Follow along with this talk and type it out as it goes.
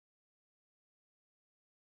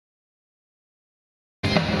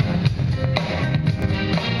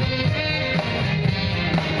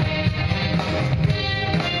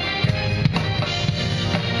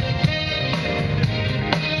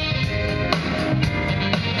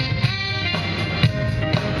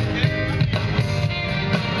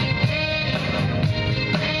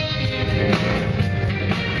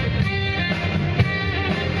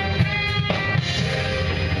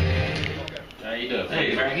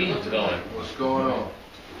Frankie? What's going? What's going on?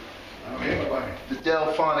 The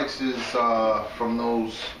Delfonics is from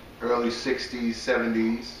those early 60s,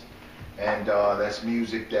 70s, and that's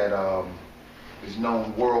music that is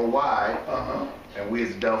known worldwide. And we as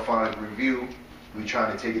the Delfonics Revue, we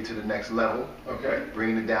trying to take it to the next level. Okay.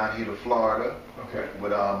 Bringing it down here to Florida. Okay.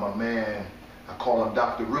 With my man, I call him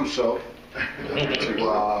Dr. Russo, to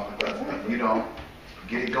you know,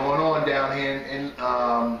 get it going on down here in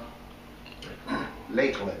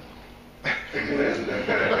Lakeland.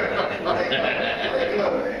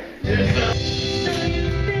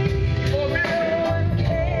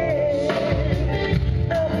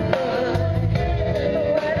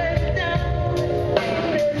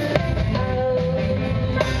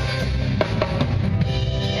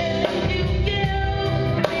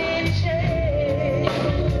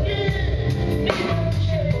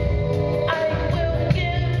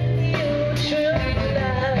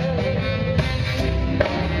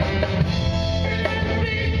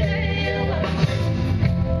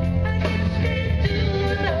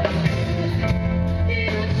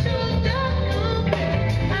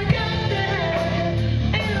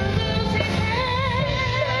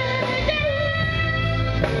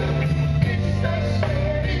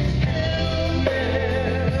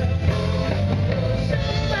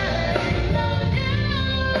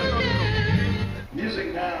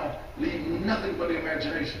 Nothing but the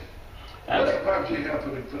imagination. What advice do you have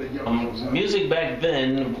for the young folks? Music back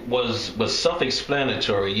then was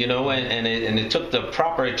self-explanatory, you know, and it took the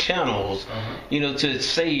proper channels, you know, to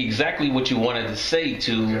say exactly what you wanted to say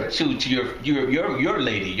to your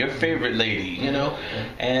lady, your favorite lady, you know.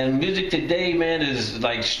 And music today, man, is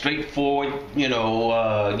like straightforward, you know,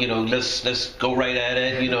 let's go right at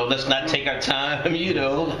it, you know, let's not take our time, you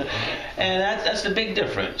know, and that's the big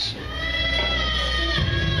difference.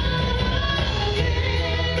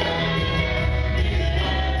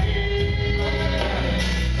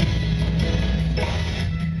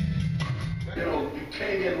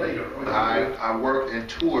 I worked and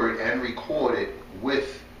toured and recorded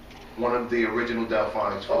with one of the original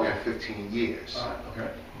Delfonics for over 15 years.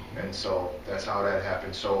 And so that's how that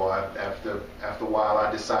happened. So after a while,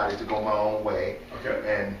 I decided to go my own way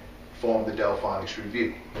and form the Delfonics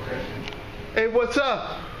Revue. Hey, what's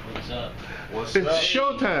up? What's up? It's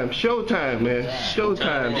showtime, man.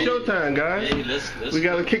 Showtime, guys. Hey, we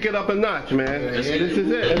gotta kick it up a notch, man. This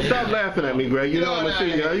is it. And stop laughing at me, Greg. You know I'm a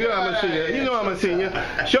senior. You know I'm a senior.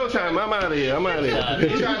 Showtime. I'm out of here.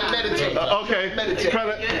 You're trying to meditate. Okay.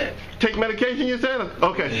 Trying to take medication, you said?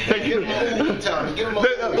 Okay. Take it. Give him a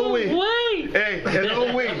ooh-wee. Hey, an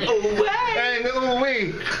ooh-wee. Hey, an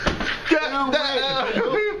ooh-wee. I'm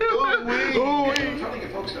trying to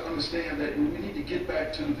get folks to understand that we need to get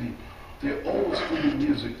back to the old school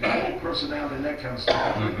music, the old personality, and that kind of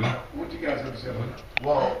stuff. What do you guys have to say about that?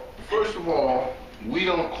 Well, first of all, we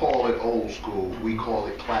don't call it old school. We call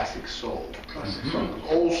it classic soul.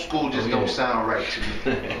 Old school just don't sound right to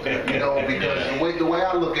me. You know, because the way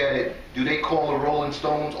I look at it, do they call the Rolling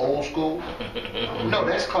Stones old school? No,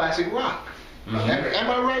 that's classic rock. Am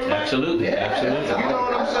I right? Absolutely, absolutely. You know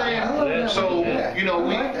what I'm saying? So, you know,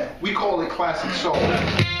 we call it classic soul.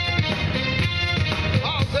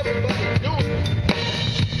 How's everybody doing?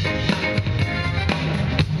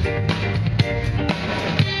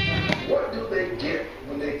 What do they get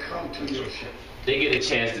when they come to your show? They get a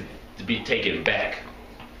chance to be taken back.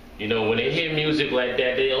 You know, when they hear music like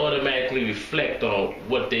that, they automatically reflect on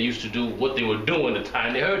what they used to do, what they were doing the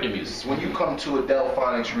time they heard the music. When you come to a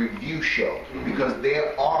Delfonics Revue show, because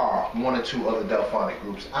there are one or two other Delfonic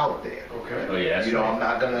groups out there. Okay. Oh yeah. You know, I'm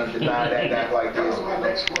not gonna deny that like this. That was my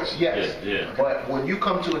next question. Yes. Yeah. But when you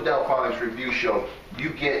come to a Delfonics Revue show,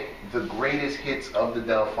 you get the greatest hits of the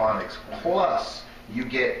Delfonics, plus you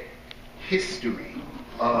get history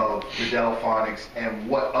of the Delfonics and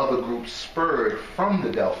what other groups spurred from the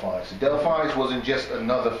Delfonics. The Delfonics wasn't just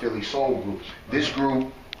another Philly soul group. This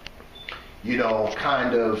group, you know,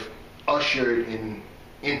 kind of ushered in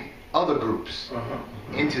other groups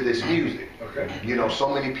into this music. You know, so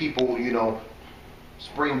many people, you know,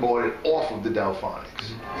 springboarded off of the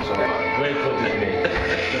Delfonics. So, Great put that man.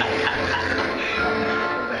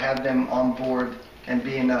 To have them on board and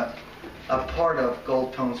being a part of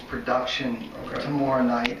Gold Tone's production tomorrow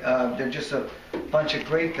night. They're just a bunch of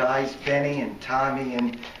great guys, Benny and Tommy,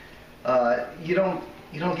 and you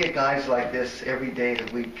don't get guys like this every day of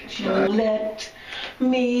the week. Let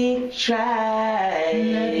me try.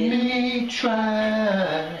 let me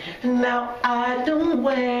try. Now I don't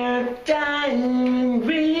wear a diamond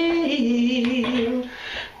ring.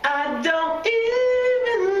 I don't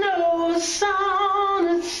even know a song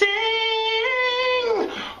to sing.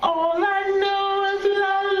 All I know is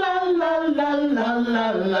la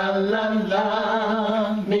la la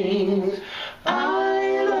la means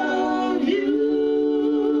I love you.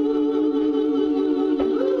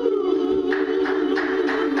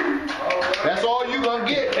 That's all you gonna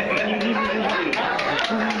get.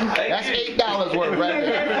 That's $8 worth right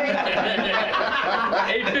there.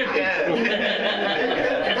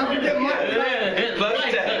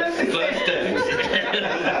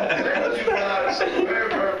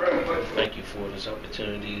 Thank you for this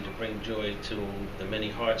opportunity to bring joy to the many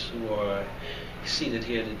hearts who are seated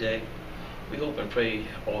here today. We hope and pray,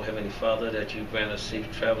 oh Heavenly Father, that you grant us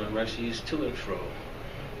safe traveling mercies to and fro.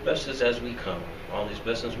 Bless us as we come. All these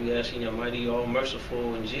blessings we ask in your mighty, all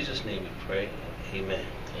merciful, in Jesus' name we pray. Amen.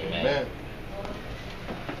 Amen.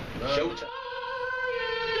 Showtime.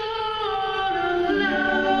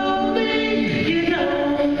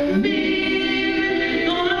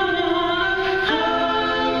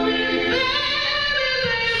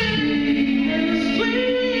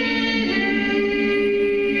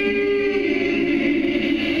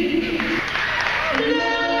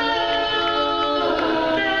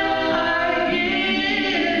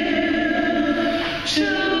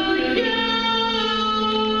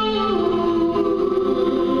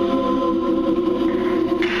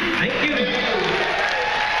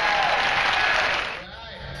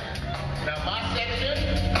 Now my section,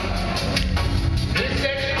 this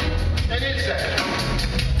section, and this section.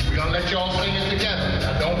 We're gonna let y'all sing it together.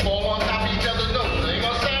 Now don't fall on top of each other's notes. It ain't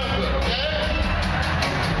gonna sound good, okay?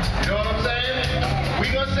 You know what I'm saying?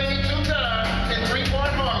 We're gonna sing it 2 times in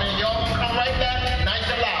 3-part harmony. Y'all gonna come right back nice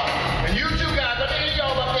and loud. And you two guys, let me hear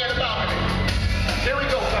y'all up there in the balcony. Here we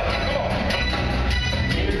go, fellas. Come on.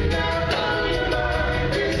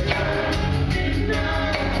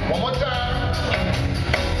 One more time.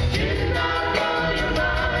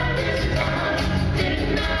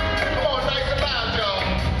 Come on, nice and loud, y'all.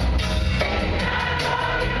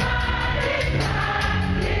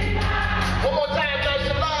 One more time, nice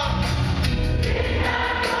and loud.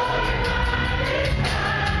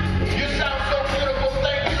 You sound so beautiful,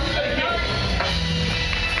 thank you, thank you.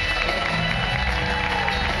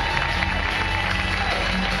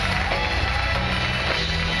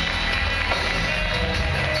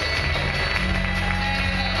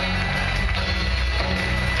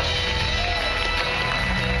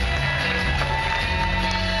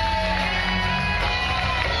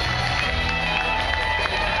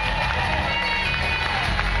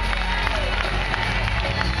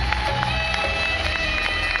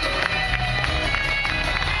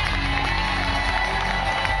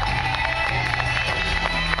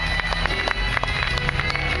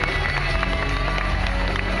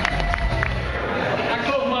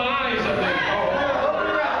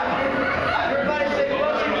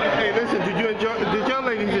 Hey, listen, did y'all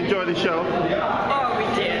ladies enjoy the show?